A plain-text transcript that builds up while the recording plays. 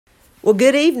Well,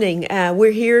 good evening.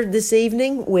 We're here this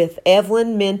evening with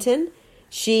Evelyn Minton.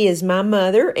 She is my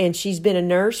mother, and she's been a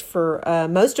nurse for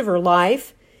most of her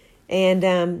life.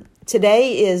 And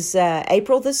today is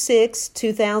April the 6th,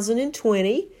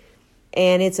 2020,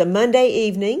 and it's a Monday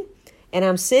evening. And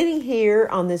I'm sitting here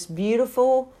on this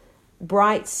beautiful,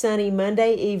 bright, sunny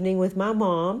Monday evening with my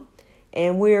mom,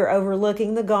 and we're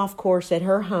overlooking the golf course at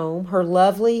her home, her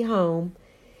lovely home.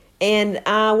 And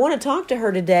I want to talk to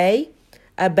her today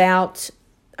about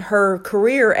her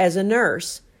career as a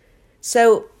nurse.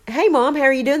 So, hey, Mom, how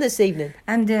are you doing this evening?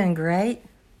 I'm doing great.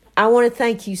 I want to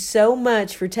thank you so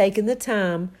much for taking the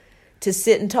time to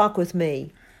sit and talk with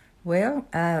me. Well,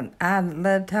 I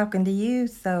love talking to you,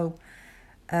 so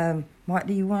what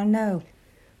do you want to know?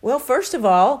 Well, first of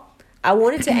all, I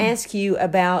wanted to ask you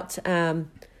about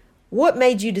what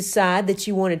made you decide that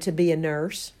you wanted to be a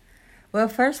nurse? Well,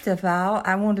 first of all,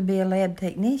 I wanted to be a lab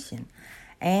technician.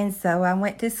 And so I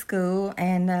went to school,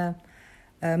 and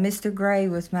Mr. Gray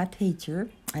was my teacher,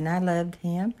 and I loved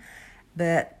him.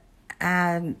 But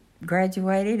I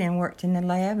graduated and worked in the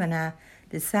lab, and I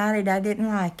decided I didn't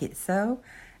like it. So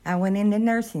I went into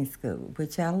nursing school,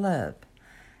 which I love.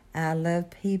 I love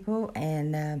people,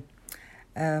 and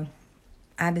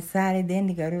I decided then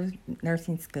to go to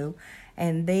nursing school.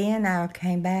 And then I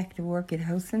came back to work at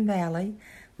Hosen Valley,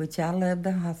 which I love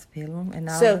the hospital. And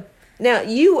all. So now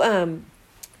you...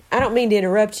 I don't mean to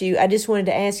interrupt you. I just wanted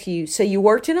to ask you, so you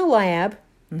worked in a lab,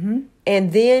 Mm-hmm.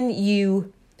 and then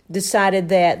you decided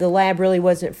that the lab really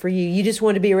wasn't for you. You just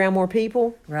wanted to be around more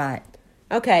people? Right.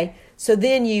 Okay. So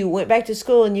then you went back to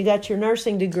school and you got your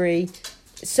nursing degree.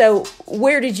 So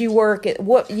where did you work? At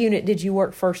what unit did you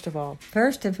work first of all?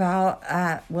 First of all,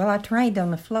 I trained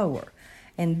on the floor,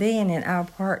 and then in all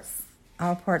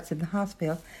parts of the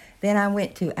hospital. Then I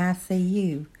went to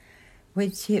ICU,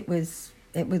 which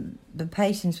the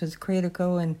patients was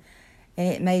critical, and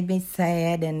it made me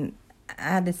sad, and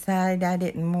I decided I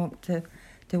didn't want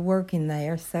to work in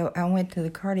there, so I went to the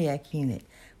cardiac unit,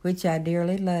 which I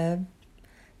dearly loved,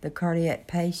 the cardiac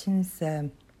patients,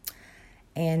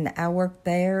 and I worked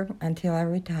there until I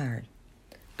retired.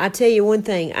 I tell you one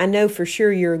thing, I know for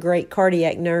sure you're a great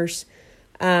cardiac nurse.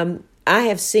 I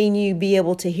have seen you be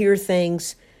able to hear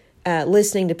things,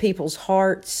 listening to people's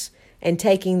hearts and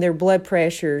taking their blood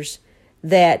pressures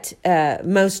that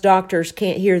most doctors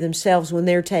can't hear themselves when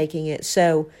they're taking it.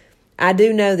 So I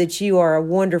do know that you are a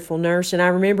wonderful nurse. And I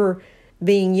remember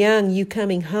being young, you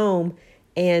coming home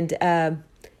and,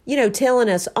 telling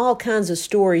us all kinds of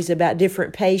stories about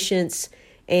different patients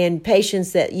and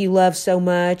patients that you love so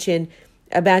much, and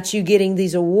about you getting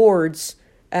these awards.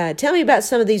 Tell me about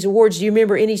some of these awards. Do you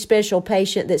remember any special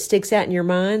patient that sticks out in your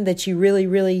mind that you really,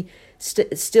 really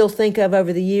still think of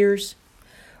over the years?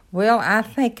 Well, I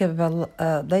think of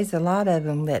there's a lot of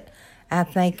them that I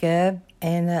think of,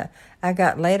 and I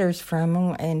got letters from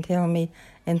them and telling me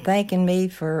and thanking me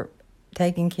for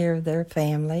taking care of their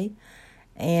family.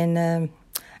 And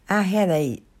I had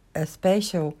a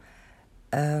special.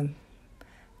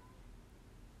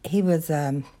 He was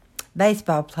a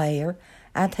baseball player.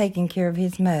 I taken care of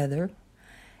his mother,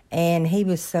 and he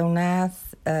was so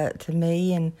nice to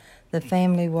me, and the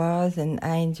family was, and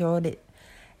I enjoyed it.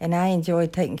 And I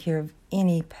enjoyed taking care of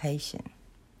any patient.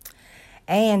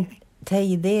 And tell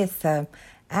you this,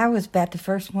 I was about the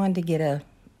first one to get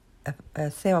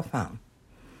a cell phone.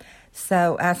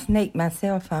 So I sneaked my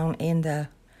cell phone in the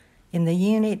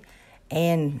unit,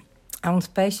 and on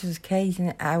special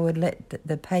occasion, I would let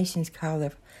the patients call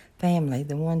their family,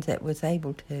 the ones that was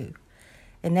able to.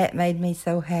 And that made me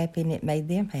so happy, and it made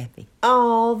them happy.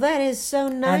 Oh, that is so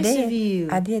nice of you.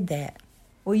 I did that.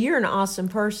 Well, you're an awesome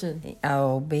person.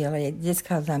 Oh, Billy, just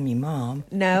because I'm your mom.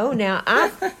 No, now,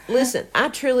 listen, I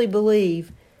truly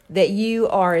believe that you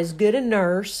are as good a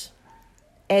nurse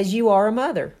as you are a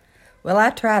mother. Well,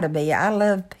 I try to be. I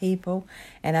love people,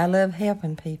 and I love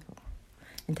helping people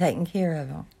and taking care of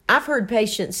them. I've heard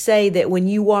patients say that when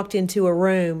you walked into a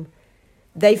room,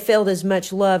 they felt as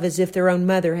much love as if their own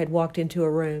mother had walked into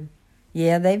a room.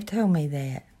 Yeah, they've told me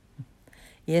that.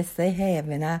 Yes, they have,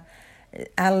 and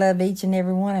I love each and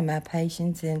every one of my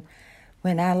patients, and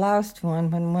when I lost one,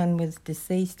 when one was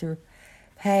deceased or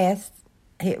passed,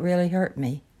 it really hurt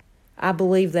me. I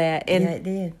believe that. And yeah, it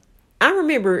did. I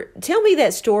remember, tell me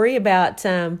that story about,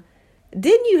 didn't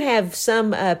you have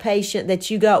some patient that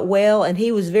you got well, and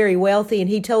he was very wealthy, and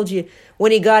he told you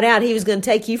when he got out he was going to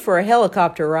take you for a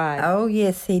helicopter ride? Oh,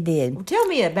 yes, he did. Tell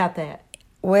me about that.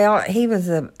 Well, he was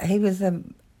a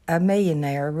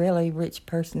millionaire, a really rich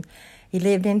person. He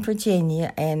lived in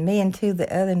Virginia, and me and two of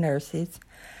the other nurses,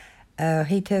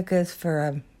 he took us for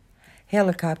a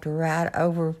helicopter ride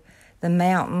over the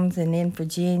mountains and in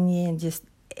Virginia and just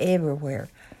everywhere.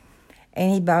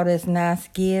 And he bought us nice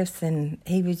gifts, and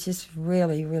he was just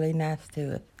really, really nice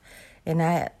to us. And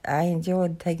I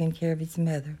enjoyed taking care of his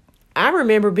mother. I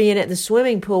remember being at the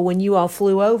swimming pool when you all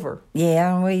flew over.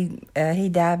 Yeah, and he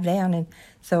dived down, and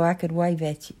so I could wave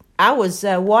at you. I was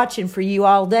watching for you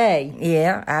all day.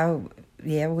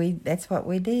 That's what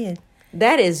we did.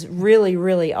 That is really,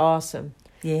 really awesome.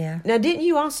 Yeah. Now, didn't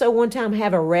you also one time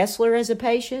have a wrestler as a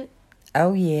patient?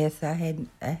 Oh yes, I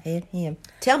had him.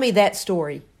 Tell me that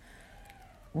story.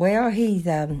 Well, he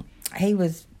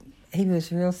was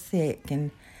real sick,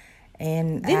 and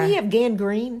didn't he have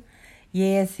gangrene?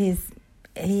 Yes, his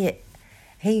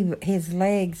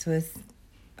legs was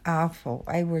awful.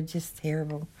 They were just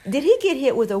terrible. Did he get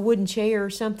hit with a wooden chair or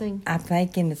something? I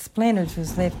think, and the splinters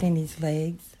was left in his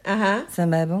legs.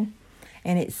 Some of them,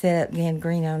 and it set up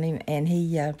gangrene on him. And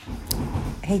he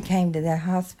came to the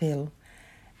hospital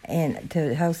and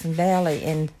to Hosen Valley,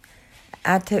 and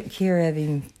I took care of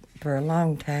him for a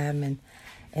long time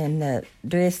and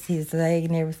dressed his leg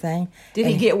and everything. Did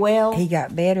he get well? He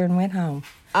got better and went home.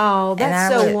 Oh,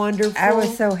 that's so wonderful. I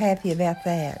was so happy about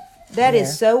that. That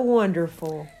is so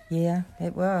wonderful. Yeah,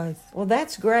 it was. Well,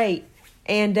 that's great.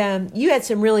 And you had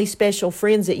some really special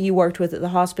friends that you worked with at the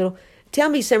hospital. Tell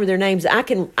me some of their names. I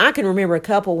can remember a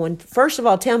couple. First of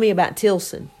all, tell me about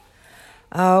Tilson.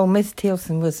 Oh, Miss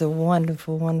Tilson was a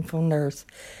wonderful, wonderful nurse.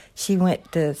 She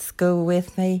went to school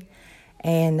with me,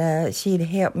 and she'd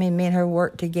help me. Me and her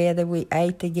work together. We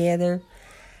ate together,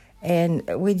 and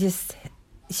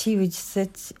she was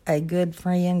such a good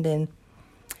friend, and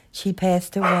she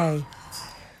passed away.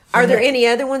 Are there any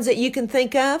other ones that you can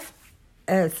think of?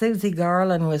 Susie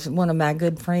Garland was one of my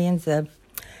good friends. I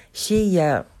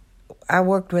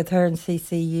worked with her in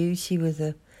CCU. She was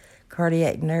a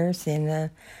cardiac nurse, and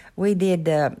we did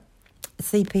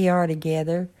CPR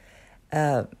together.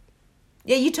 Yeah,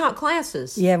 you taught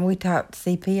classes. Yeah, we taught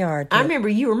CPR. I remember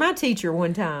you were my teacher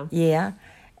one time. Yeah,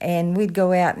 and we'd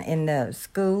go out in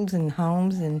schools and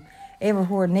homes and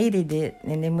everywhere needed it,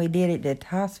 and then we did it at the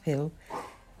hospital.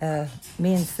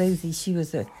 Me and Susie,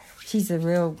 she's a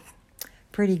real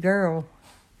pretty girl,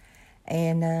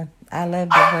 and I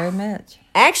loved her very much.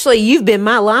 Actually, you've been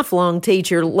my lifelong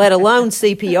teacher, let alone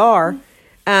CPR.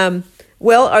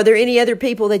 Well, are there any other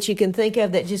people that you can think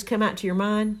of that just come out to your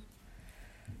mind?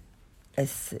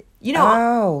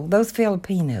 Those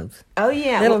Filipinos. Oh,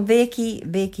 yeah. Little Vicky.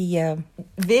 Vicky,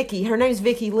 her name's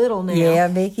Vicky Little now. Yeah,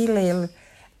 Vicky Little.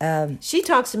 She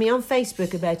talks to me on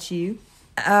Facebook about you.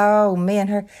 Oh, me and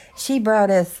her. She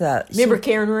brought us... Remember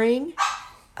Karen Ring?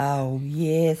 Oh,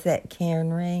 yes, that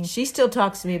Karen Ring. She still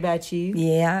talks to me about you.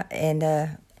 Yeah,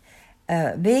 and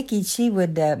Vicky, she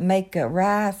would make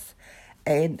rice,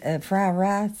 and fry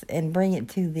rice, and bring it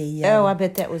to the I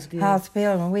bet that was good.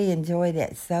 Hospital, and we enjoyed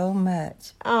that so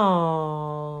much.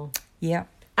 Oh. Yeah.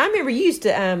 I remember you used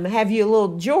to have you a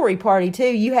little jewelry party, too.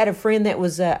 You had a friend that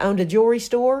was owned a jewelry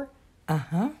store.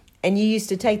 Uh-huh. And you used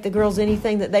to take the girls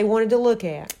anything that they wanted to look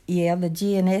at. Yeah, the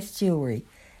G&S Jewelry.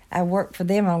 I worked for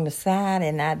them on the side,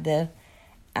 and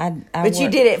But you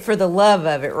did it for the love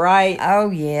of it, right? Oh,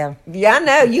 yeah. Yeah, I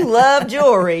know. You love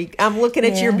jewelry. I'm looking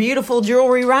at your beautiful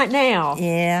jewelry right now.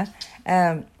 Yeah.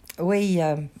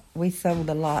 We sold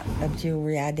a lot of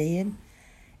jewelry, I did.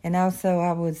 And also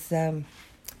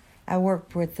I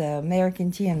worked with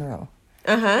American General.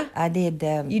 Uh-huh. I did...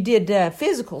 you did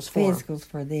physicals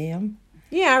for them.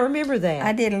 Yeah, I remember that.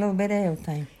 I did a little bit of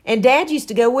everything. And Dad used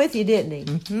to go with you, didn't he?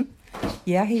 Mm-hmm.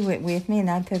 Yeah, he went with me, and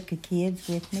I took the kids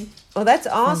with me. Oh, that's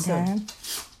awesome.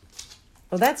 Sometimes.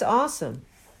 Well, that's awesome.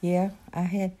 Yeah,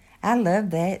 I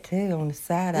love that, too, on the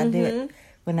side. I do it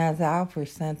when I was off or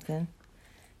something,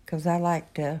 because I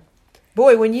like to...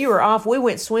 Boy, when you were off, we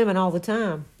went swimming all the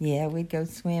time. Yeah, we'd go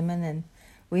swimming, and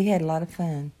we had a lot of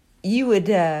fun. You would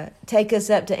take us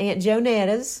up to Aunt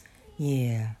Jonetta's.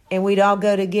 Yeah. And we'd all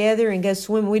go together and go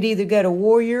swim. We'd either go to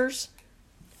Warriors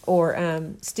or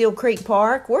Steel Creek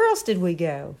Park. Where else did we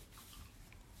go?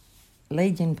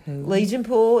 Legion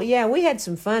Pool. Yeah, we had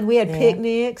some fun. We had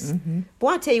picnics. Mm-hmm. Boy,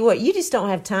 I tell you what, you just don't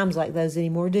have times like those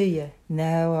anymore, do you?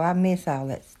 No, I miss all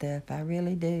that stuff. I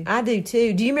really do. I do,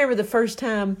 too. Do you remember the first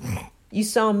time you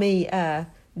saw me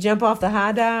jump off the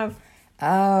high dive?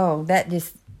 Oh,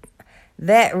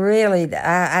 that really,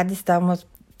 I just almost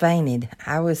fainted.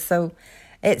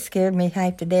 It scared me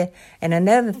half to death. And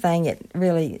another thing that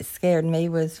really scared me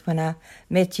was when I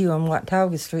met you on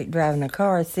Watauga Street driving a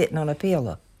car sitting on a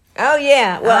pillow. Oh,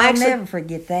 yeah. Well, I'll never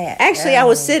forget that. Actually, I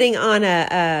was sitting on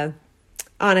a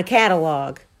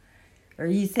catalog. Or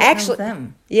you sitting on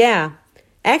something? Yeah.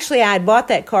 Actually, I had bought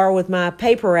that car with my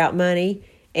paper route money,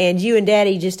 and you and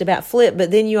Daddy just about flipped,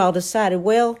 but then you all decided,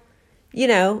 well,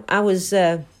 I was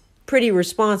pretty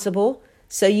responsible,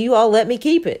 so you all let me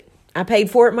keep it. I paid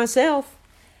for it myself.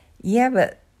 Yeah,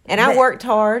 but... And I worked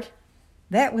hard.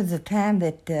 That was a time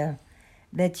that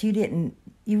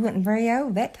you wasn't very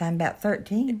old that time, about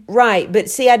 13. Right, but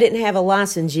see, I didn't have a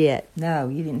license yet. No,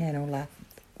 you didn't have no license.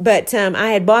 But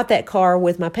I had bought that car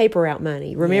with my paper route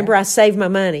money. Remember, I saved my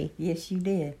money. Yes, you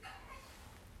did.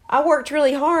 I worked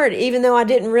really hard, even though I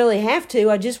didn't really have to.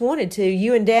 I just wanted to.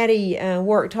 You and Daddy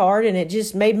worked hard, and it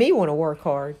just made me want to work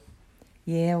hard.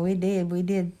 Yeah, we did. We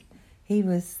did. He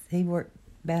worked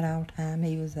about all the time.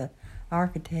 He was an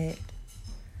architect.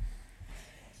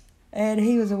 And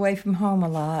he was away from home a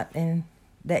lot, and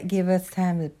that gave us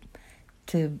time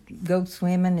to go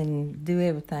swimming and do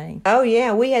everything. Oh,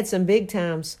 yeah, we had some big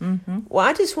times. Mm-hmm. Well,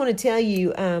 I just want to tell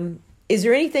you, is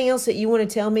there anything else that you want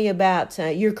to tell me about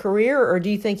your career, or do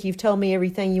you think you've told me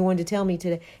everything you wanted to tell me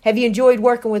today? Have you enjoyed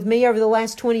working with me over the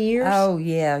last 20 years? Oh,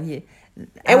 yeah.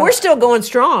 And we're still going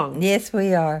strong. Yes,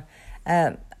 we are.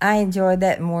 I enjoyed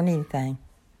that more than anything.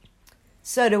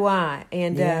 So do I.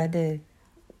 And yeah, I do.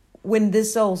 When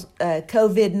this old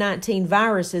COVID-19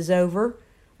 virus is over,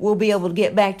 we'll be able to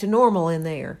get back to normal in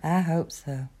there. I hope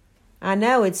so. I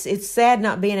know. It's sad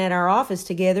not being at our office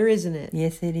together, isn't it?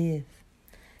 Yes, it is.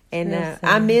 And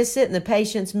I miss it, and the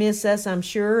patients miss us, I'm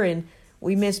sure, and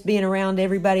we miss being around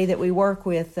everybody that we work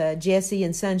with, Jesse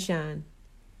and Sunshine.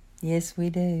 Yes, we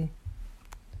do.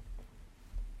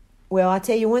 Well, I'll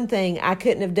tell you one thing. I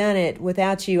couldn't have done it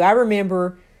without you. I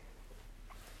remember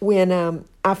when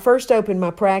I first opened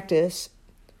my practice,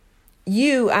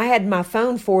 I had my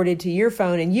phone forwarded to your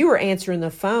phone, and you were answering the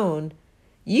phone.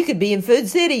 You could be in Food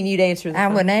City, and you'd answer the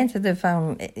phone. I would answer the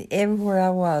phone everywhere I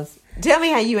was. Tell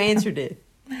me how you answered it.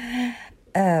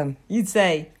 You'd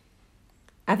say,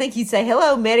 I think you'd say,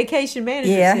 hello, Medication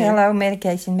Management Center. Yeah, hello,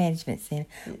 Medication Management Center.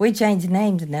 We changed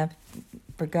names and I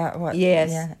forgot what. Yes.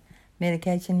 Yeah,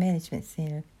 Medication Management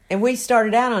Center. And we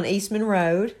started out on Eastman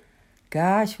Road.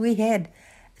 Gosh, we had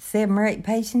 7 or 8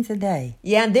 patients a day.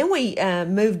 Yeah, and then we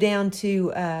moved down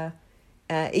to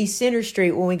East Center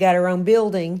Street when we got our own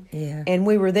building. Yeah. And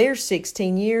we were there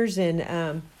 16 years.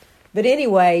 And but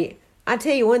anyway, I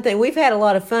tell you one thing, we've had a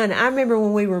lot of fun. I remember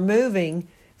when we were moving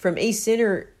from East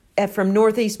Center, from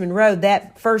North Eastman Road,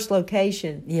 that first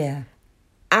location. Yeah.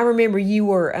 I remember you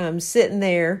were sitting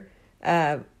there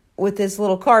with this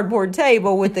little cardboard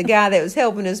table with the guy that was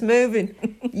helping us move, and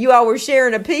you all were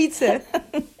sharing a pizza,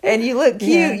 and you look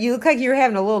cute. Yeah. You look like you were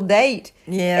having a little date.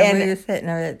 Yeah, and we were sitting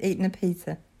there eating a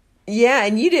pizza. Yeah,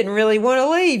 and you didn't really want to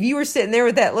leave. You were sitting there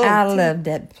with that little... I loved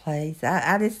that place.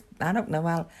 I don't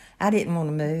know. I didn't want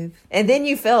to move. And then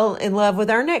you fell in love with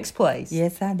our next place.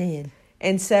 Yes, I did.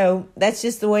 And so that's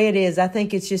just the way it is. I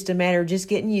think it's just a matter of just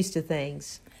getting used to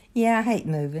things. Yeah, I hate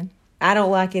moving. I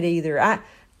don't like it either. I've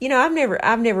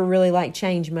never really liked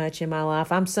change much in my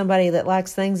life. I'm somebody that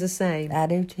likes things the same. I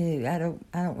do too. I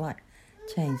don't like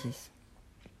changes.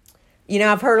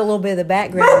 I've heard a little bit of the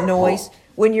background noise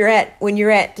when you're at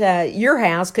your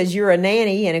house, because you're a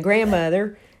nanny and a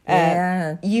grandmother.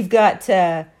 Yeah. You've got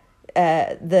the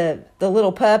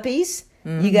little puppies.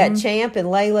 Mm-hmm. You got Champ and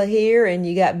Layla here, and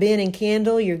you got Ben and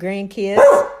Kendall, your grandkids.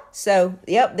 So,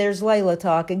 yep, there's Layla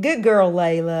talking. Good girl,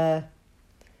 Layla.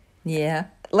 Yeah.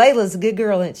 Layla's a good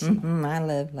girl, isn't she? Mm-hmm. I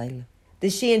love Layla.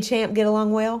 Does she and Champ get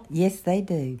along well? Yes, they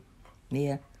do.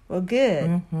 Yeah. Well, good.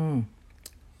 Mm-hmm.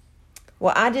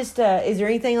 Well, I just, is there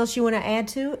anything else you want to add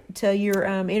to your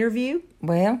interview?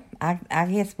 Well, I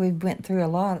guess we've went through a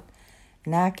lot,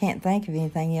 and I can't think of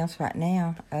anything else right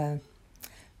now.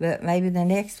 But maybe the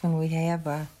next one we have.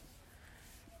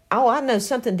 Oh, I know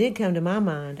something did come to my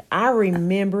mind. I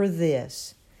remember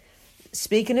this.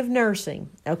 Speaking of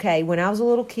nursing, okay, when I was a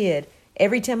little kid,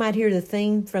 every time I'd hear the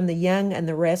theme from The Young and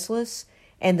the Restless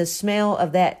and the smell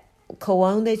of that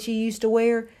cologne that you used to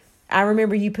wear, I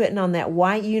remember you putting on that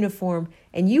white uniform,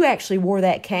 and you actually wore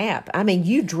that cap. I mean,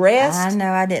 you dressed. I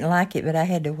know I didn't like it, but I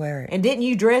had to wear it. And didn't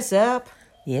you dress up?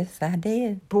 Yes, I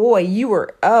did. Boy, you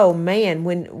were, oh man,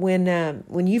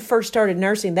 when you first started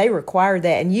nursing, they required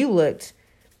that, and you looked.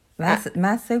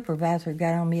 My supervisor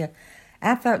got on me.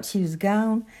 I thought she was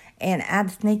gone, and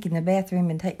I'd sneak in the bathroom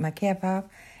and take my cap off,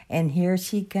 and here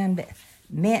she come back.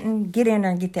 Minton, get in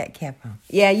there and get that cap on.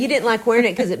 Yeah, you didn't like wearing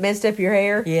it because it messed up your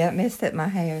hair? Yeah, it messed up my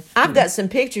hair. I've got some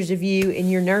pictures of you in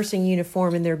your nursing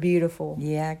uniform, and they're beautiful.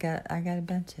 Yeah, I got a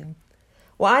bunch of them.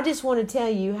 Well, I just want to tell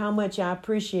you how much I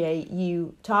appreciate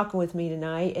you talking with me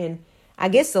tonight. And I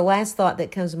guess the last thought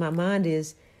that comes to my mind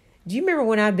is, do you remember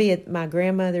when I'd be at my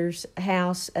grandmother's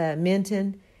house,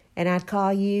 Minton, and I'd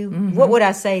call you? Mm-hmm. What would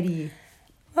I say to you?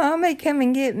 Mommy, come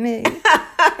and get me.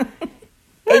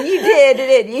 And you did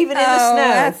it, even in the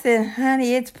snow. I said,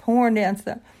 honey, it's pouring down,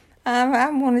 so I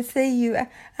want to see you.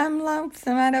 I'm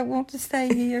lonesome. I don't want to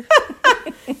stay here.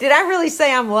 Did I really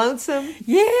say I'm lonesome?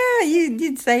 Yeah, you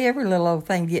did say every little old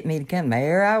thing to get me to come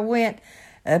there. I went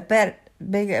up that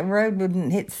big road,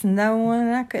 wouldn't hit snowing.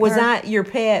 I couldn't. Was I your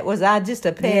pet? Was I just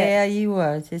a pet? Yeah, you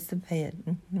was just a pet.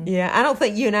 Mm-hmm. Yeah, I don't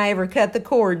think you and I ever cut the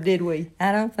cord, did we?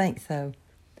 I don't think so.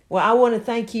 Well, I want to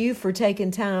thank you for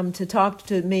taking time to talk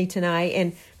to me tonight.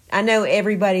 And I know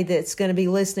everybody that's going to be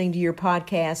listening to your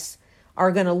podcasts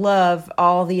are going to love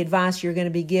all the advice you're going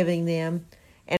to be giving them